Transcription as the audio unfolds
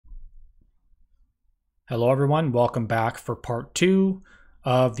Hello everyone, welcome back for part 2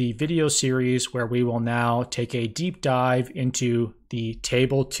 of the video series where we will now take a deep dive into the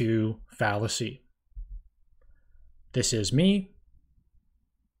Table 2 fallacy. This is me.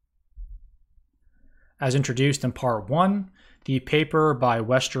 As introduced in part 1, the paper by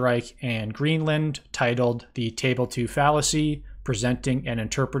Westerreich and Greenland titled The Table 2 Fallacy, Presenting and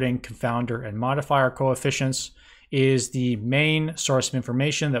Interpreting Confounder and Modifier Coefficients is the main source of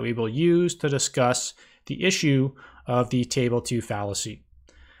information that we will use to discuss the issue of the Table 2 fallacy.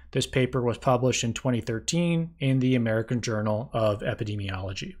 This paper was published in 2013 in the American Journal of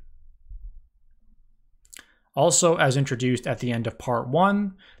Epidemiology. Also, as introduced at the end of part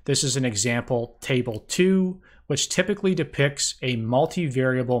 1, this is an example Table 2, which typically depicts a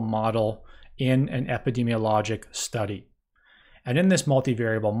multivariable model in an epidemiologic study. And in this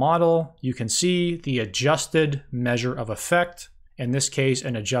multivariable model, you can see the adjusted measure of effect, in this case,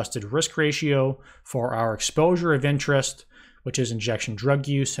 an adjusted risk ratio for our exposure of interest, which is injection drug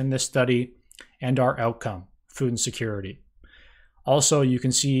use in this study, and our outcome, food insecurity. Also, you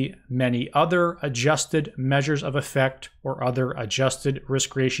can see many other adjusted measures of effect or other adjusted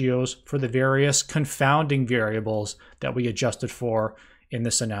risk ratios for the various confounding variables that we adjusted for in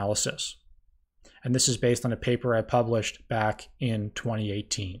this analysis. And this is based on a paper I published back in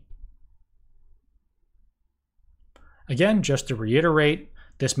 2018. Again, just to reiterate,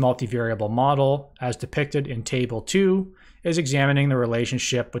 this multivariable model, as depicted in Table 2, is examining the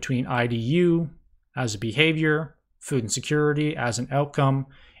relationship between IDU as a behavior, food insecurity as an outcome,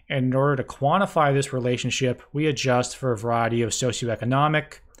 and in order to quantify this relationship, we adjust for a variety of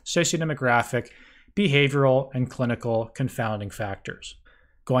socioeconomic, sociodemographic, behavioral, and clinical confounding factors.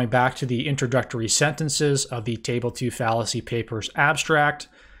 Going back to the introductory sentences of the Table 2 fallacy paper's abstract,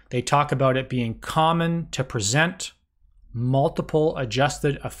 they talk about it being common to present multiple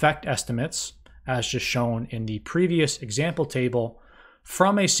adjusted effect estimates, as just shown in the previous example table,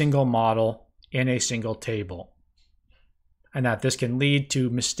 from a single model in a single table, and that this can lead to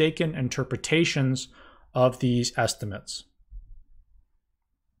mistaken interpretations of these estimates.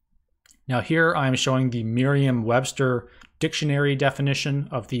 Now here I'm showing the Merriam-Webster dictionary definition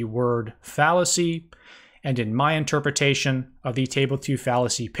of the word fallacy, and in my interpretation of the Table 2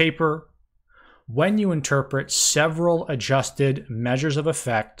 fallacy paper, when you interpret several adjusted measures of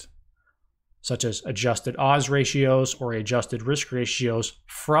effect, such as adjusted odds ratios or adjusted risk ratios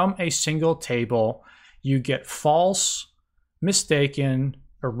from a single table, you get false, mistaken,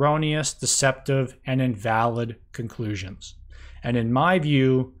 erroneous, deceptive, and invalid conclusions. And in my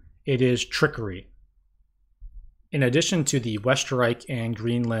view, it is trickery. In addition to the Westerreich and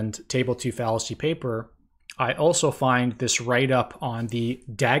Greenland Table 2 fallacy paper, I also find this write-up on the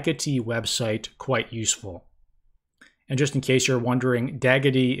Daggety website quite useful. And just in case you're wondering,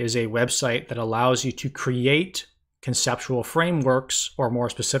 Daggety is a website that allows you to create conceptual frameworks, or more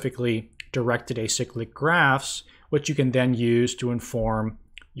specifically, directed acyclic graphs, which you can then use to inform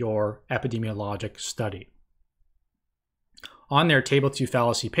your epidemiologic study. On their Table 2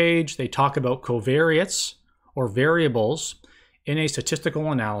 fallacy page, they talk about covariates, or variables, in a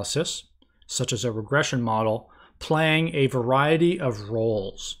statistical analysis, such as a regression model, playing a variety of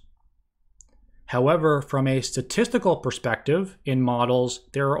roles. However, from a statistical perspective, in models,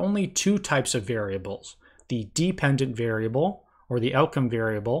 there are only two types of variables: the dependent variable, or the outcome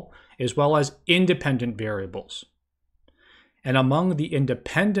variable, as well as independent variables. And among the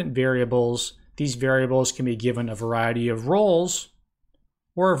independent variables, these variables can be given a variety of roles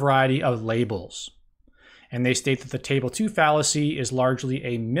or a variety of labels. And they state that the Table 2 fallacy is largely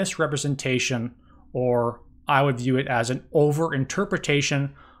a misrepresentation, or I would view it as an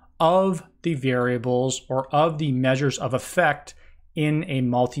overinterpretation of the variables or of the measures of effect in a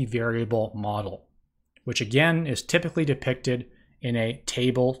multivariable model, which again is typically depicted in a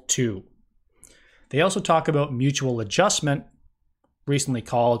Table 2. They also talk about mutual adjustment, recently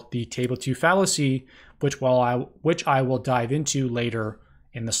called the Table 2 fallacy, which I will dive into later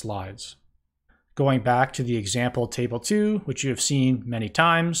in the slides. Going back to the example Table 2, which you have seen many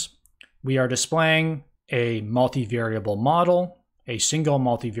times, we are displaying a multivariable model, a single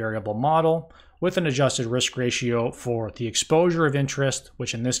multivariable model, with an adjusted risk ratio for the exposure of interest,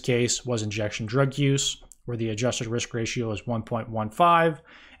 which in this case was injection drug use, where the adjusted risk ratio is 1.15.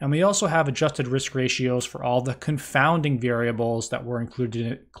 And we also have adjusted risk ratios for all the confounding variables that were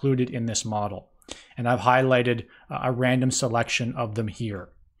included in this model. And I've highlighted a random selection of them here.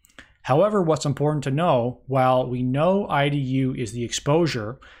 However, what's important to know, while we know IDU is the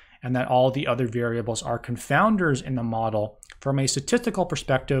exposure and that all the other variables are confounders in the model, from a statistical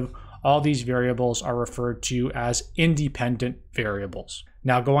perspective, all these variables are referred to as independent variables.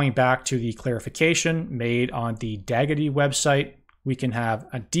 Now going back to the clarification made on the Daggety website, we can have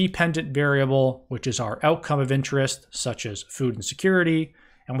a dependent variable, which is our outcome of interest, such as food insecurity,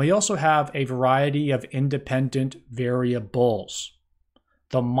 and we also have a variety of independent variables.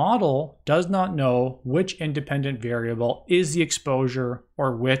 The model does not know which independent variable is the exposure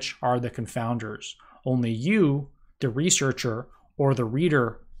or which are the confounders. Only you, the researcher or the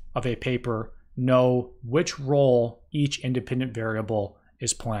reader of a paper, know which role each independent variable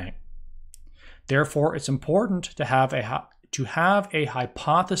is playing. Therefore, it's important to have a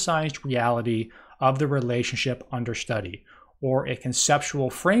hypothesized reality of the relationship under study, or a conceptual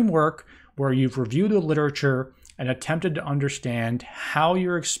framework where you've reviewed the literature and attempted to understand how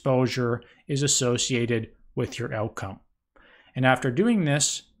your exposure is associated with your outcome. And after doing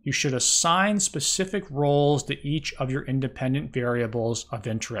this, you should assign specific roles to each of your independent variables of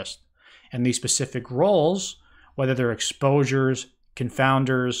interest. And these specific roles, whether they're exposures,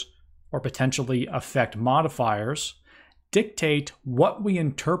 confounders, or potentially effect modifiers, dictate what we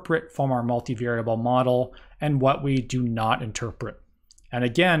interpret from our multivariable model and what we do not interpret. And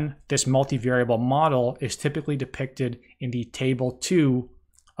again, this multivariable model is typically depicted in the table 2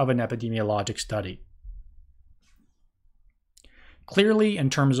 of an epidemiologic study. Clearly, in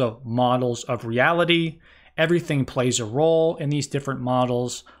terms of models of reality, everything plays a role in these different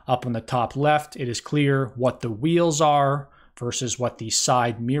models. Up on the top left, it is clear what the wheels are versus what the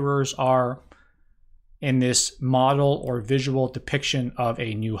side mirrors are. In this model or visual depiction of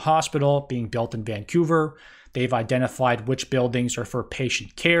a new hospital being built in Vancouver, they've identified which buildings are for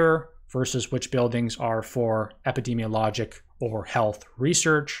patient care versus which buildings are for epidemiologic or health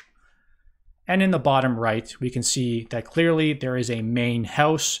research. And in the bottom right, we can see that clearly there is a main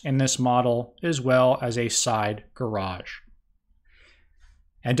house in this model as well as a side garage.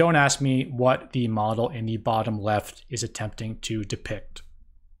 And don't ask me what the model in the bottom left is attempting to depict.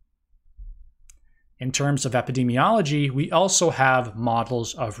 In terms of epidemiology, we also have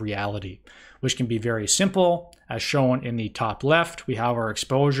models of reality, which can be very simple. As shown in the top left, we have our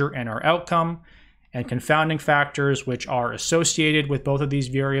exposure and our outcome, and confounding factors which are associated with both of these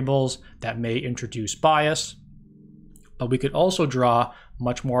variables that may introduce bias. But we could also draw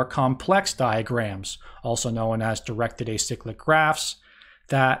much more complex diagrams, also known as directed acyclic graphs,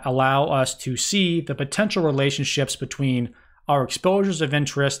 that allow us to see the potential relationships between our exposures of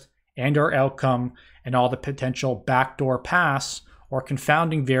interest and our outcome and all the potential backdoor paths or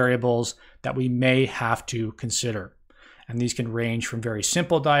confounding variables that we may have to consider. And these can range from very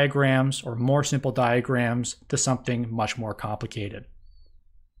simple diagrams or more simple diagrams to something much more complicated.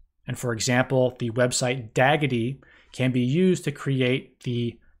 And for example, the website Daggety can be used to create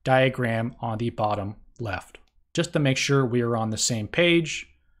the diagram on the bottom left. Just to make sure we are on the same page,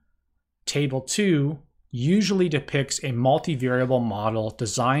 Table 2 usually depicts a multivariable model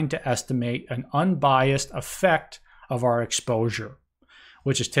designed to estimate an unbiased effect of our exposure,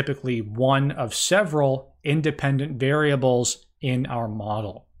 which is typically one of several independent variables in our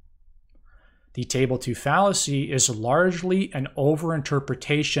model. The Table 2 fallacy is largely an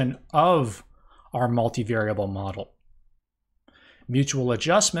overinterpretation of our multivariable model. Mutual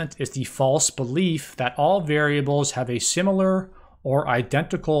adjustment is the false belief that all variables have a similar or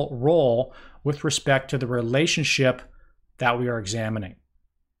identical role with respect to the relationship that we are examining.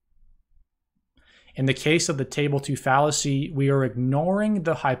 In the case of the Table 2 fallacy, we are ignoring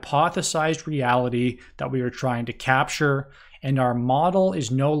the hypothesized reality that we are trying to capture, and our model is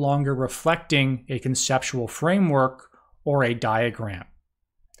no longer reflecting a conceptual framework or a diagram.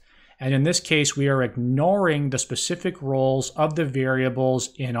 And in this case, we are ignoring the specific roles of the variables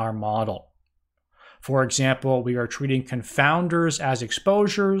in our model. For example, we are treating confounders as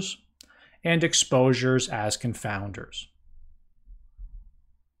exposures and exposures as confounders.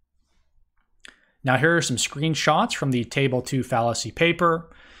 Now here are some screenshots from the Table 2 fallacy paper,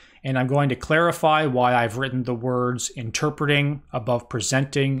 and I'm going to clarify why I've written the words interpreting above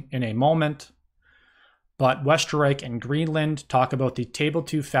presenting in a moment. But Westerreich and Greenland talk about the Table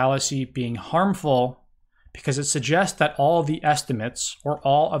 2 fallacy being harmful because it suggests that all of the estimates or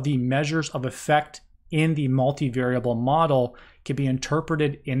all of the measures of effect in the multivariable model can be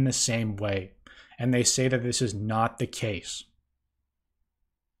interpreted in the same way. And they say that this is not the case.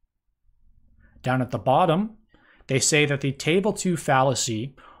 Down at the bottom, they say that the Table 2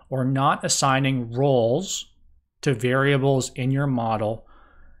 fallacy, or not assigning roles to variables in your model,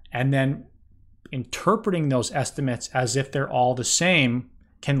 and then interpreting those estimates as if they're all the same,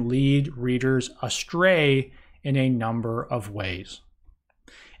 can lead readers astray in a number of ways.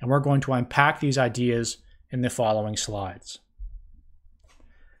 And we're going to unpack these ideas in the following slides.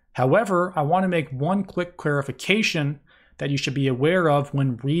 However, I want to make one quick clarification that you should be aware of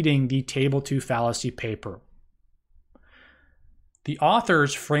when reading the Table 2 Fallacy paper. The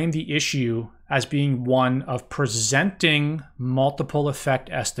authors frame the issue as being one of presenting multiple effect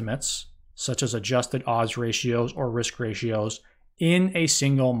estimates, such as adjusted odds ratios or risk ratios, in a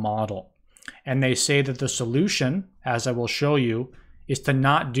single model. And they say that the solution, as I will show you, is to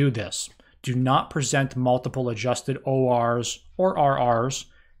not do this. Do not present multiple adjusted ORs or RRs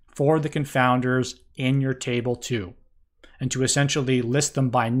for the confounders in your Table 2, and to essentially list them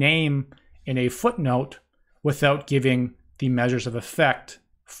by name in a footnote without giving the measures of effect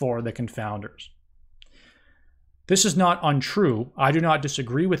for the confounders. This is not untrue. I do not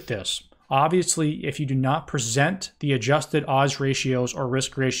disagree with this. Obviously, if you do not present the adjusted odds ratios or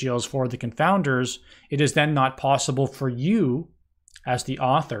risk ratios for the confounders, it is then not possible for you, as the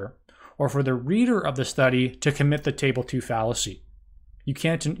author, or for the reader of the study to commit the Table 2 fallacy. You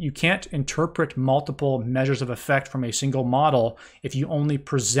can't interpret multiple measures of effect from a single model if you only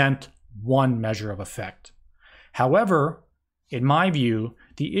present one measure of effect. However, in my view,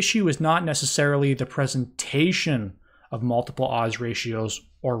 the issue is not necessarily the presentation of multiple odds ratios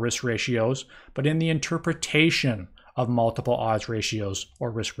or risk ratios, but in the interpretation of multiple odds ratios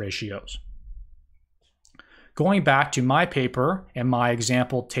or risk ratios. Going back to my paper and my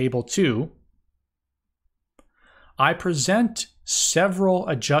example Table 2, I present several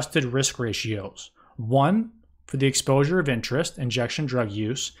adjusted risk ratios, one for the exposure of interest, injection drug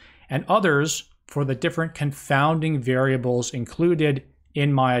use, and others for the different confounding variables included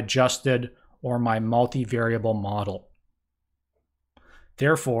in my adjusted or my multivariable model.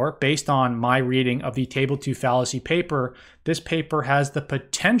 Therefore, based on my reading of the Table 2 Fallacy paper, this paper has the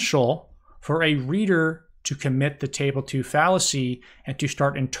potential for a reader to commit the Table 2 Fallacy and to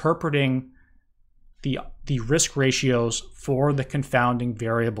start interpreting the risk ratios for the confounding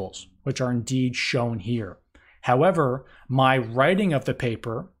variables, which are indeed shown here. However, my writing of the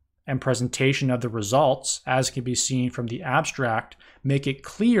paper and presentation of the results, as can be seen from the abstract, make it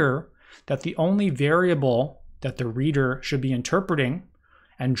clear that the only variable that the reader should be interpreting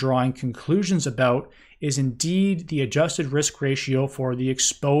and drawing conclusions about is indeed the adjusted risk ratio for the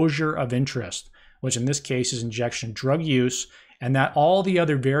exposure of interest, which in this case is injection drug use, and that all the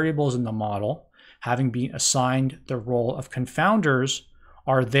other variables in the model, having been assigned the role of confounders,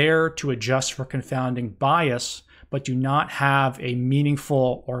 are there to adjust for confounding bias, but do not have a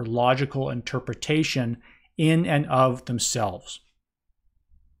meaningful or logical interpretation in and of themselves.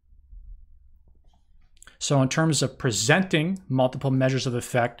 So in terms of presenting multiple measures of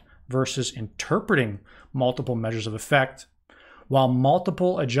effect versus interpreting multiple measures of effect, while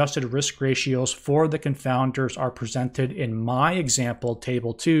multiple adjusted risk ratios for the confounders are presented in my example,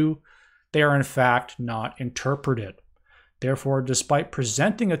 Table 2, they are in fact not interpreted. Therefore, despite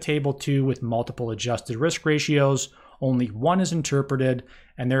presenting a Table 2 with multiple adjusted risk ratios, only one is interpreted,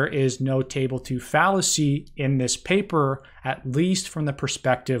 and there is no Table 2 fallacy in this paper, at least from the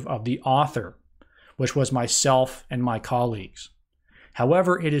perspective of the author, which was myself and my colleagues.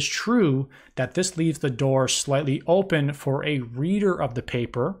 However, it is true that this leaves the door slightly open for a reader of the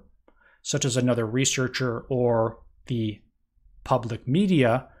paper, such as another researcher or the public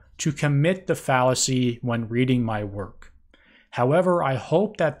media, to commit the fallacy when reading my work. However, I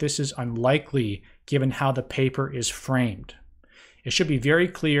hope that this is unlikely given how the paper is framed. It should be very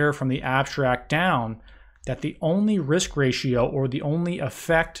clear from the abstract down that the only risk ratio or the only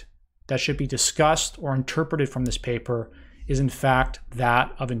effect that should be discussed or interpreted from this paper is in fact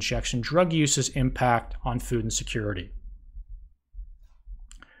that of injection drug use's impact on food insecurity.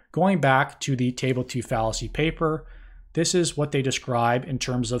 Going back to the Table 2 Fallacy paper, this is what they describe in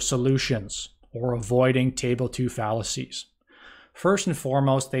terms of solutions or avoiding Table 2 fallacies. First and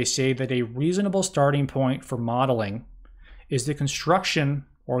foremost, they say that a reasonable starting point for modeling is the construction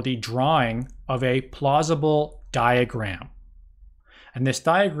or the drawing of a plausible diagram. And this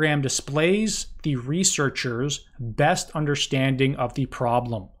diagram displays the researcher's best understanding of the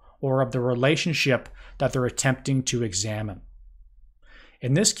problem or of the relationship that they're attempting to examine.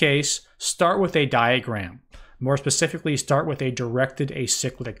 In this case, start with a diagram. More specifically, start with a directed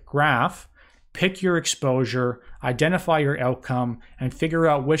acyclic graph, pick your exposure, identify your outcome, and figure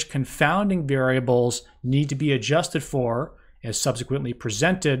out which confounding variables need to be adjusted for, as subsequently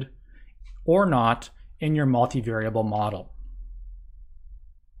presented, or not, in your multivariable model.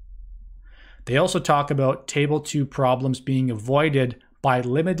 They also talk about Table 2 problems being avoided by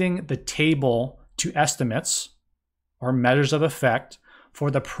limiting the table to estimates, or measures of effect,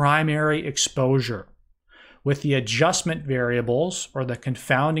 for the primary exposure, with the adjustment variables or the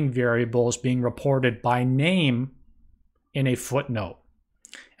confounding variables being reported by name in a footnote.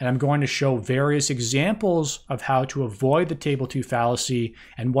 And I'm going to show various examples of how to avoid the table 2 fallacy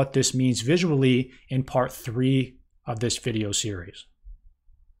and what this means visually in part 3 of this video series.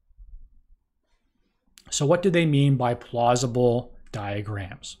 So what do they mean by plausible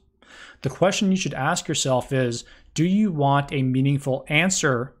diagrams? The question you should ask yourself is, do you want a meaningful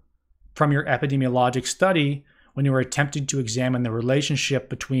answer from your epidemiologic study when you are attempting to examine the relationship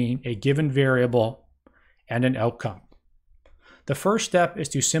between a given variable and an outcome? The first step is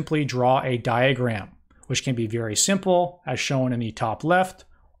to simply draw a diagram, which can be very simple, as shown in the top left,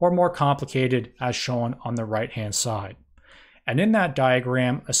 or more complicated, as shown on the right-hand side. And in that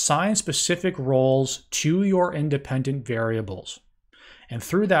diagram, assign specific roles to your independent variables. And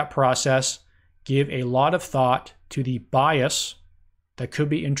through that process, give a lot of thought to the bias that could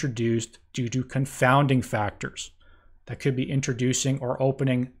be introduced due to confounding factors that could be introducing or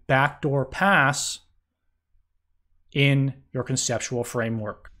opening backdoor paths in your conceptual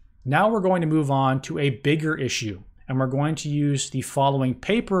framework. Now we're going to move on to a bigger issue, and we're going to use the following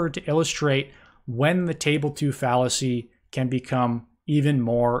paper to illustrate when the table 2 fallacy can become even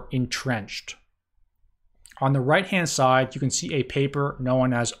more entrenched. On the right-hand side, you can see a paper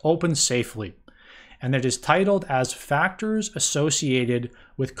known as OpenSAFELY, and it is titled as Factors Associated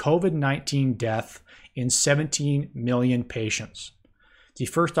with COVID-19 Death in 17 Million Patients. The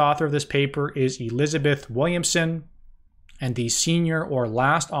first author of this paper is Elizabeth Williamson, and the senior or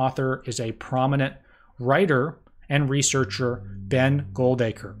last author is a prominent writer and researcher, Ben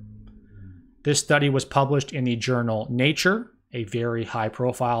Goldacre. This study was published in the journal Nature, a very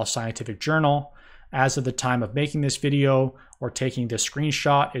high-profile scientific journal. As of the time of making this video or taking this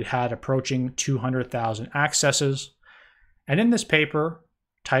screenshot, it had approaching 200,000 accesses. And in this paper,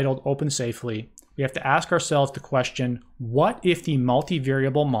 titled OpenSAFELY, we have to ask ourselves the question, what if the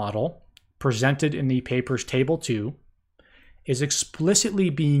multivariable model presented in the paper's Table 2 is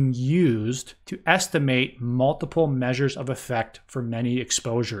explicitly being used to estimate multiple measures of effect for many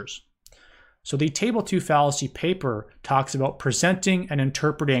exposures? So the Table 2 fallacy paper talks about presenting and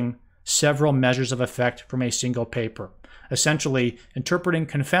interpreting several measures of effect from a single paper, essentially interpreting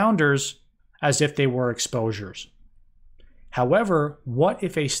confounders as if they were exposures. However, what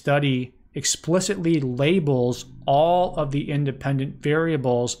if a study explicitly labels all of the independent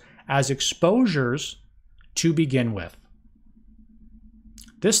variables as exposures to begin with?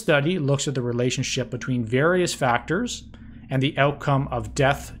 This study looks at the relationship between various factors and the outcome of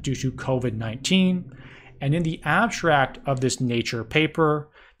death due to COVID-19, and in the abstract of this Nature paper,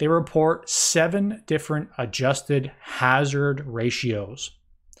 they report 7 different adjusted hazard ratios.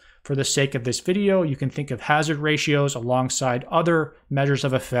 For the sake of this video, you can think of hazard ratios alongside other measures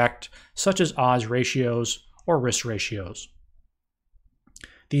of effect, such as odds ratios or risk ratios.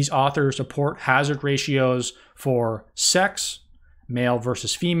 These authors report hazard ratios for sex, male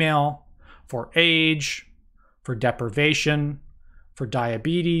versus female, for age, for deprivation, for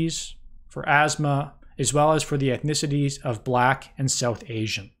diabetes, for asthma, as well as for the ethnicities of Black and South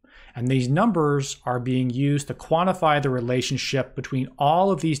Asian. And these numbers are being used to quantify the relationship between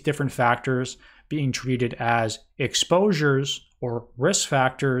all of these different factors being treated as exposures or risk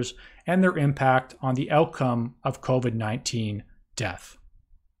factors and their impact on the outcome of COVID-19 death.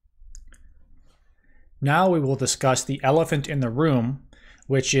 Now we will discuss the elephant in the room,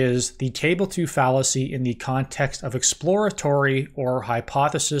 which is the Table 2 fallacy in the context of exploratory or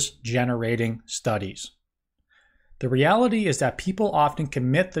hypothesis-generating studies. The reality is that people often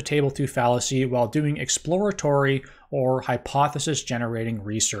commit the Table 2 fallacy while doing exploratory or hypothesis-generating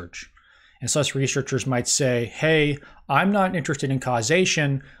research. And such researchers might say, hey, I'm not interested in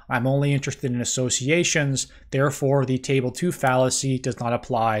causation, I'm only interested in associations, therefore the Table 2 fallacy does not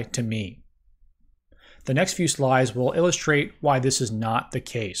apply to me. The next few slides will illustrate why this is not the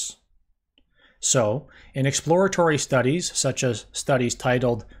case. So, in exploratory studies, such as studies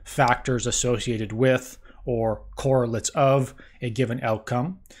titled Factors Associated with or Correlates of a given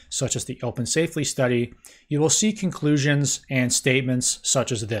outcome, such as the OpenSAFELY study, you will see conclusions and statements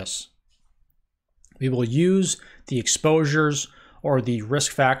such as this. We will use the exposures or the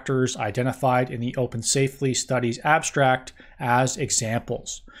risk factors identified in the OpenSAFELY study's abstract as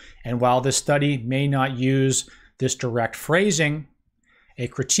examples. And while this study may not use this direct phrasing, a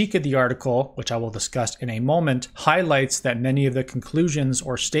critique of the article, which I will discuss in a moment, highlights that many of the conclusions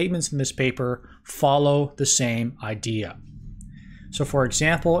or statements in this paper follow the same idea. So for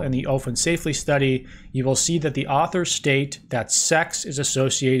example, in the OpenSAFELY study, you will see that the authors state that sex is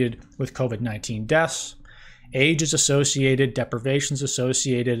associated with COVID-19 deaths, age is associated, deprivation is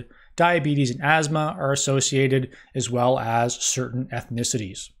associated, diabetes and asthma are associated, as well as certain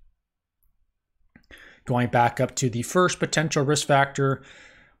ethnicities. Going back up to the first potential risk factor,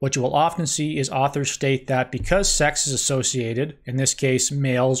 What you will often see is authors state that because sex is associated, in this case,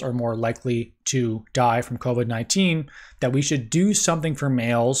 males are more likely to die from COVID-19, that we should do something for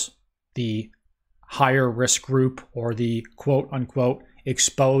males, the higher risk group or the quote unquote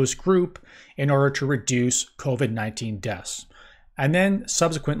exposed group, in order to reduce COVID-19 deaths. And then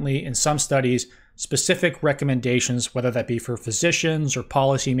subsequently, in some studies, specific recommendations, whether that be for physicians or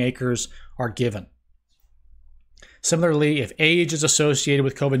policymakers, are given. Similarly, if age is associated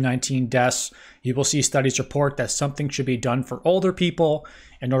with COVID-19 deaths, you will see studies report that something should be done for older people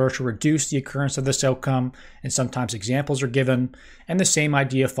in order to reduce the occurrence of this outcome, and sometimes examples are given, and the same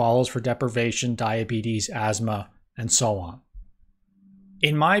idea follows for deprivation, diabetes, asthma, and so on.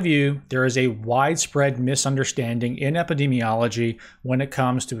 In my view, there is a widespread misunderstanding in epidemiology when it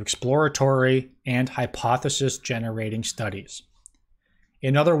comes to exploratory and hypothesis-generating studies.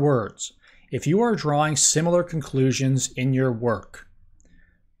 In other words, if you are drawing similar conclusions in your work,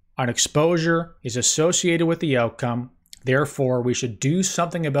 an exposure is associated with the outcome, therefore we should do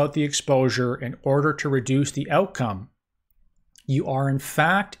something about the exposure in order to reduce the outcome, you are in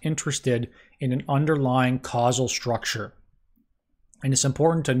fact interested in an underlying causal structure. And it's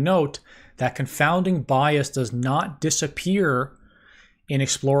important to note that confounding bias does not disappear in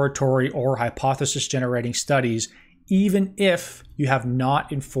exploratory or hypothesis-generating studies, even if you have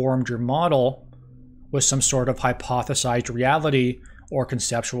not informed your model with some sort of hypothesized reality or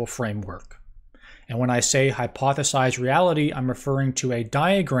conceptual framework. And when I say hypothesized reality, I'm referring to a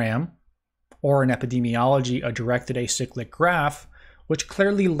diagram, or in epidemiology, a directed acyclic graph, which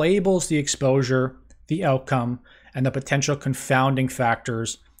clearly labels the exposure, the outcome, and the potential confounding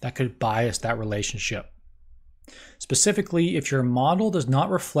factors that could bias that relationship. Specifically, if your model does not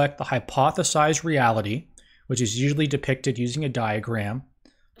reflect the hypothesized reality, which is usually depicted using a diagram,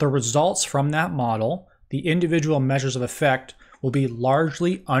 the results from that model, the individual measures of effect, will be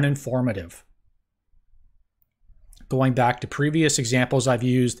largely uninformative. Going back to previous examples I've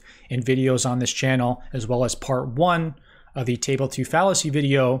used in videos on this channel, as well as part 1 of the Table 2 Fallacy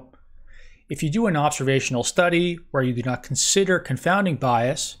video, if you do an observational study where you do not consider confounding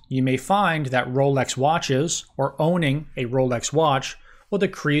bias, you may find that Rolex watches, or owning a Rolex watch, will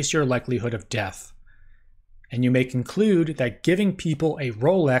decrease your likelihood of death. And you may conclude that giving people a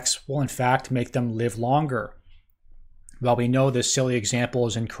Rolex will in fact make them live longer. While we know this silly example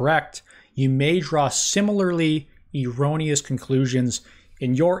is incorrect, you may draw similarly erroneous conclusions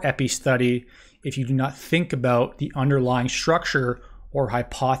in your EPI study if you do not think about the underlying structure or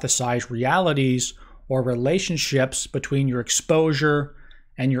hypothesized realities or relationships between your exposure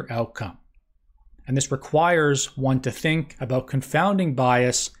and your outcome. And this requires one to think about confounding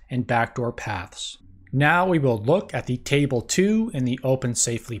bias and backdoor paths. Now we will look at the Table 2 in the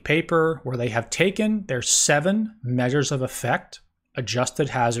OpenSAFELY paper, where they have taken their 7 measures of effect, adjusted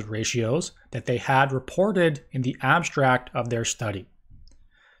hazard ratios, that they had reported in the abstract of their study.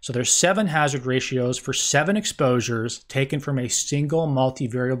 So there's 7 hazard ratios for 7 exposures taken from a single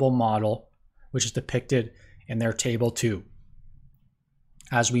multivariable model, which is depicted in their Table 2.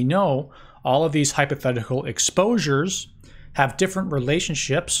 As we know, all of these hypothetical exposures have different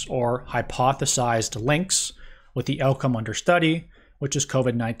relationships or hypothesized links with the outcome under study, which is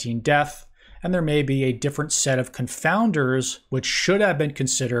COVID-19 death, and there may be a different set of confounders which should have been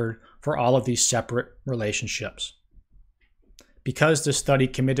considered for all of these separate relationships. Because this study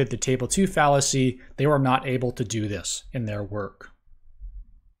committed the Table 2 fallacy, they were not able to do this in their work.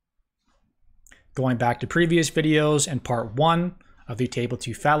 Going back to previous videos and part 1 of the Table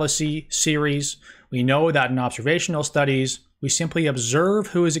 2 fallacy series, we know that in observational studies, we simply observe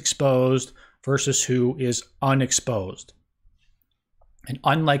who is exposed versus who is unexposed. And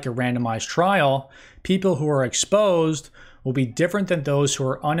unlike a randomized trial, people who are exposed will be different than those who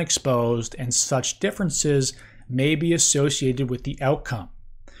are unexposed, and such differences may be associated with the outcome.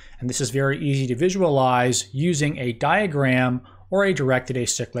 And this is very easy to visualize using a diagram or a directed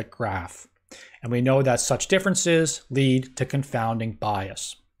acyclic graph. And we know that such differences lead to confounding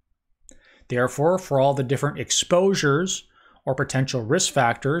bias. Therefore, for all the different exposures or potential risk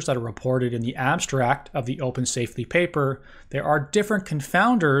factors that are reported in the abstract of the OpenSAFELY paper, there are different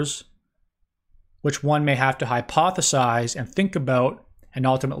confounders which one may have to hypothesize and think about and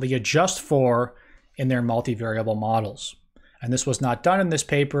ultimately adjust for in their multivariable models. And this was not done in this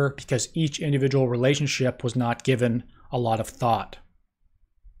paper because each individual relationship was not given a lot of thought.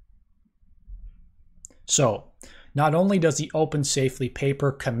 So, not only does the OpenSAFELY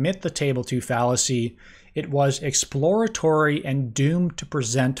paper commit the Table 2 fallacy, it was exploratory and doomed to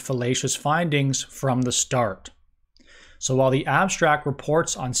present fallacious findings from the start. So while the abstract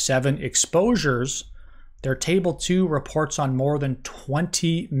reports on 7 exposures, Their Table 2 reports on more than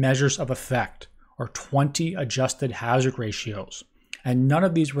 20 measures of effect, or 20 adjusted hazard ratios, and none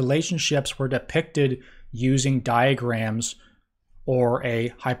of these relationships were depicted using diagrams or a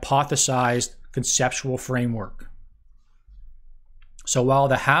hypothesized conceptual framework. So while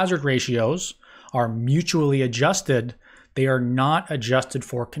the hazard ratios are mutually adjusted, they are not adjusted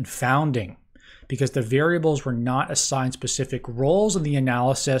for confounding because the variables were not assigned specific roles in the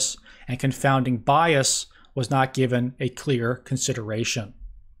analysis and confounding bias was not given a clear consideration.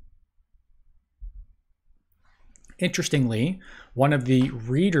 Interestingly, one of the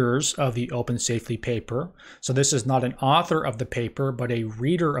readers of the OpenSAFELY paper, so this is not an author of the paper, but a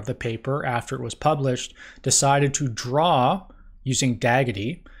reader of the paper after it was published, decided to draw, using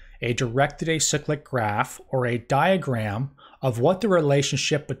Daggett, a directed acyclic graph or a diagram of what the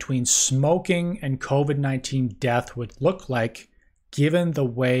relationship between smoking and COVID-19 death would look like given the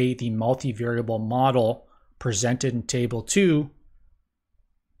way the multivariable model presented in Table 2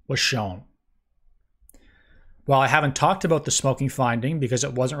 was shown. While I haven't talked about the smoking finding because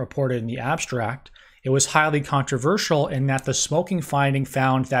it wasn't reported in the abstract, it was highly controversial in that the smoking finding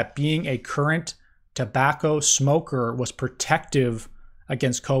found that being a current tobacco smoker was protective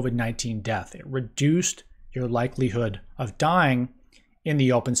against COVID-19 death. It reduced your likelihood of dying in the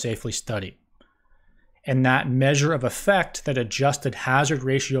OpenSAFELY study. And that measure of effect, that adjusted hazard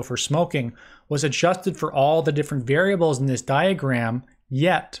ratio for smoking, was adjusted for all the different variables in this diagram,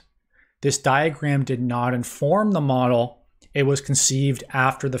 yet this diagram did not inform the model. It was conceived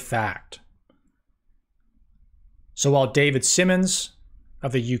after the fact. So while David Simmons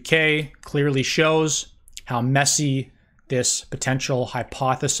of the UK clearly shows how messy this potential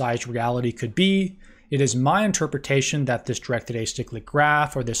hypothesized reality could be, it is my interpretation that this directed acyclic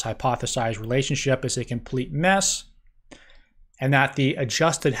graph or this hypothesized relationship is a complete mess, and that the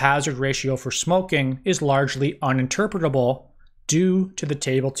adjusted hazard ratio for smoking is largely uninterpretable due to the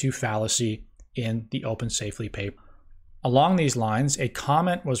Table 2 fallacy in the OpenSAFELY paper. Along these lines, a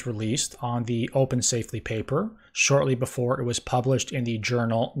comment was released on the OpenSAFELY paper shortly before it was published in the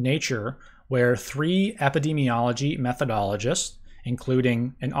journal Nature, where 3 epidemiology methodologists,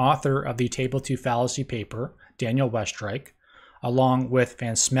 including an author of the Table 2 fallacy paper, Daniel Westreich, along with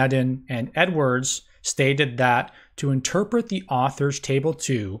Van Smeden and Edwards, stated that to interpret the author's Table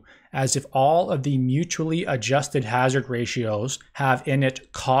 2 as if all of the mutually adjusted hazard ratios have in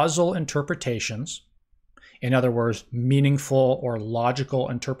it causal interpretations, in other words, meaningful or logical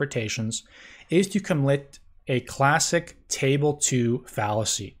interpretations, is to commit a classic Table 2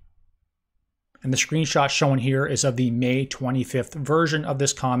 fallacy. And the screenshot shown here is of the May 25th version of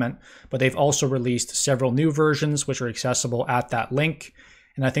this comment, but they've also released several new versions which are accessible at that link.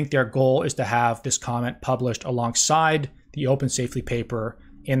 And I think their goal is to have this comment published alongside the OpenSAFELY paper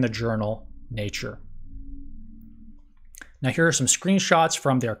in the journal Nature. Now here are some screenshots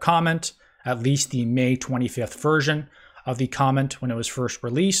from their comment, at least the May 25th version of the comment when it was first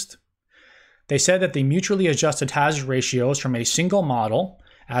released. They said that the mutually adjusted hazard ratios from a single model,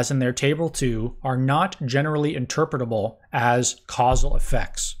 as in their Table 2, are not generally interpretable as causal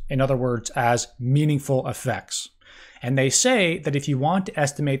effects. In other words, as meaningful effects. And they say that if you want to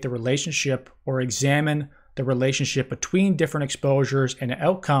estimate the relationship or examine the relationship between different exposures and an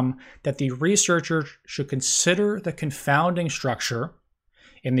outcome, that the researcher should consider the confounding structure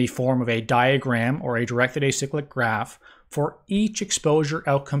in the form of a diagram or a directed acyclic graph for each exposure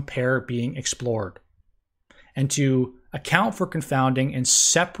outcome pair being explored, and to account for confounding in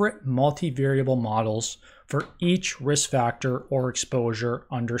separate multivariable models for each risk factor or exposure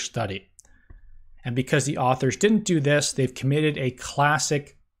under study. And because the authors didn't do this, they've committed a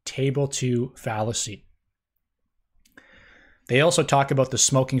classic Table 2 fallacy. They also talk about the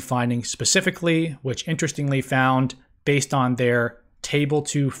smoking finding specifically, which interestingly found, based on their Table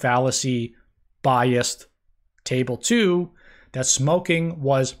 2 fallacy biased Table 2, that smoking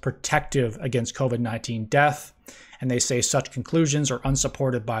was protective against COVID-19 death. And they say such conclusions are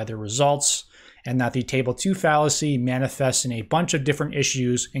unsupported by their results, and that the Table 2 fallacy manifests in a bunch of different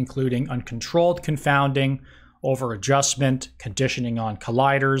issues, including uncontrolled confounding, over-adjustment, conditioning on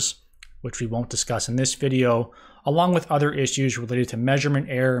colliders, which we won't discuss in this video, along with other issues related to measurement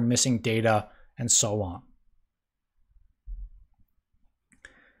error, missing data, and so on. I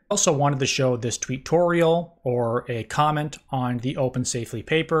also wanted to show this tweetorial or a comment on the OpenSAFELY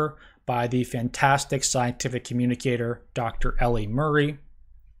paper by the fantastic scientific communicator, Dr. Ellie Murray,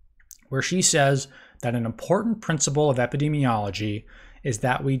 where she says that an important principle of epidemiology is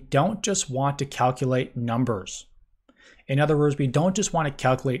that we don't just want to calculate numbers. In other words, we don't just want to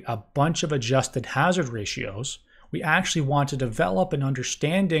calculate a bunch of adjusted hazard ratios. We actually want to develop an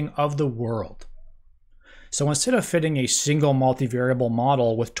understanding of the world. So instead of fitting a single multivariable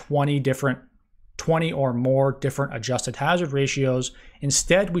model with 20 or more different adjusted hazard ratios,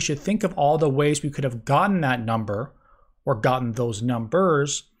 instead we should think of all the ways we could have gotten that number or gotten those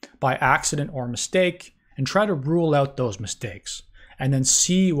numbers by accident or mistake, and try to rule out those mistakes and then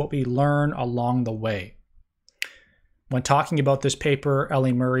see what we learn along the way. When talking about this paper,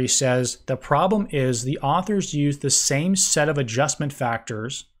 Ellie Murray says, the problem is the authors use the same set of adjustment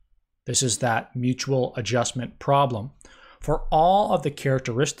factors, this is that mutual adjustment problem, for all of the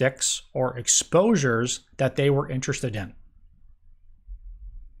characteristics or exposures that they were interested in.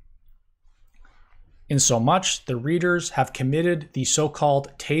 In so much, the readers have committed the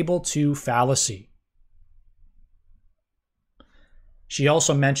so-called Table 2 fallacy. She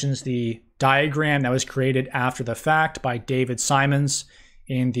also mentions the diagram that was created after the fact by David Simons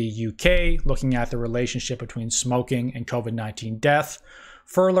in the UK, looking at the relationship between smoking and COVID-19 death,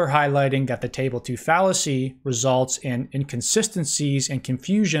 further highlighting that the Table 2 fallacy results in inconsistencies and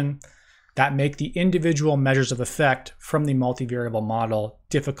confusion that make the individual measures of effect from the multivariable model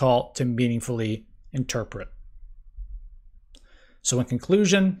difficult to meaningfully interpret. So in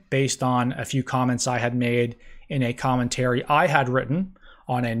conclusion, based on a few comments I had made in a commentary I had written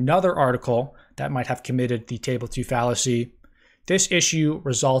on another article that might have committed the Table 2 fallacy, this issue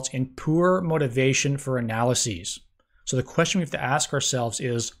results in poor motivation for analyses. So the question we have to ask ourselves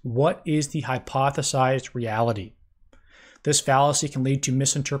is, what is the hypothesized reality? This fallacy can lead to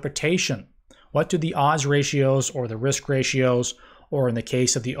misinterpretation. What do the odds ratios or the risk ratios, or in the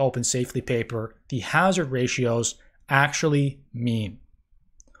case of the OpenSAFELY paper, the hazard ratios actually mean?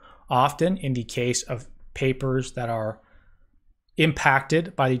 Often in the case of papers that are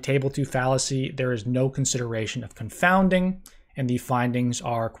impacted by the Table 2 fallacy, there is no consideration of confounding, and the findings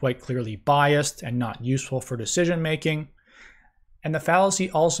are quite clearly biased and not useful for decision making. And the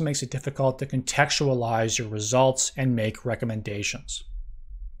fallacy also makes it difficult to contextualize your results and make recommendations.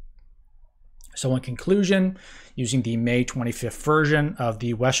 So in conclusion, using the May 25th version of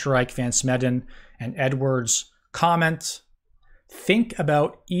the Westerijk, Van Smeden, and Edwards comment, think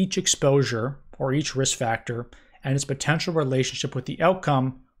about each exposure or each risk factor and its potential relationship with the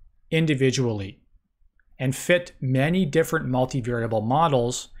outcome individually, and fit many different multivariable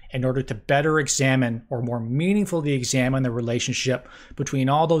models in order to better examine or more meaningfully examine the relationship between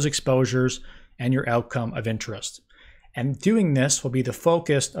all those exposures and your outcome of interest. And doing this will be the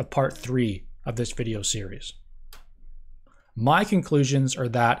focus of part 3 of this video series. My conclusions are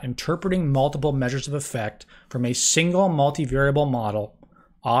that interpreting multiple measures of effect from a single multivariable model,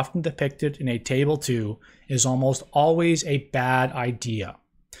 often depicted in a Table 2, is almost always a bad idea.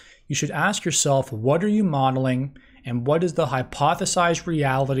 You should ask yourself, what are you modeling, and what is the hypothesized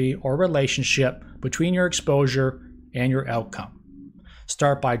reality or relationship between your exposure and your outcome?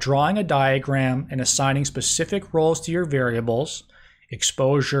 Start by drawing a diagram and assigning specific roles to your variables: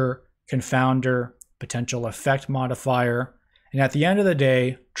 exposure, confounder, potential effect modifier, and at the end of the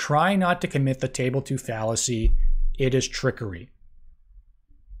day, try not to commit the Table 2 fallacy. It is trickery.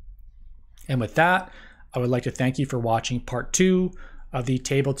 And with that, I would like to thank you for watching part 2 of the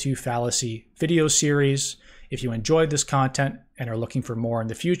Table 2 fallacy video series. If you enjoyed this content and are looking for more in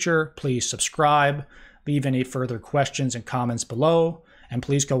the future, please subscribe, leave any further questions and comments below, and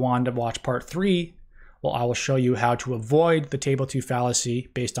please go on to watch part 3. Well, I will show you how to avoid the Table 2 fallacy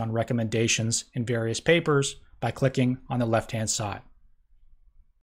based on recommendations in various papers by clicking on the left-hand side.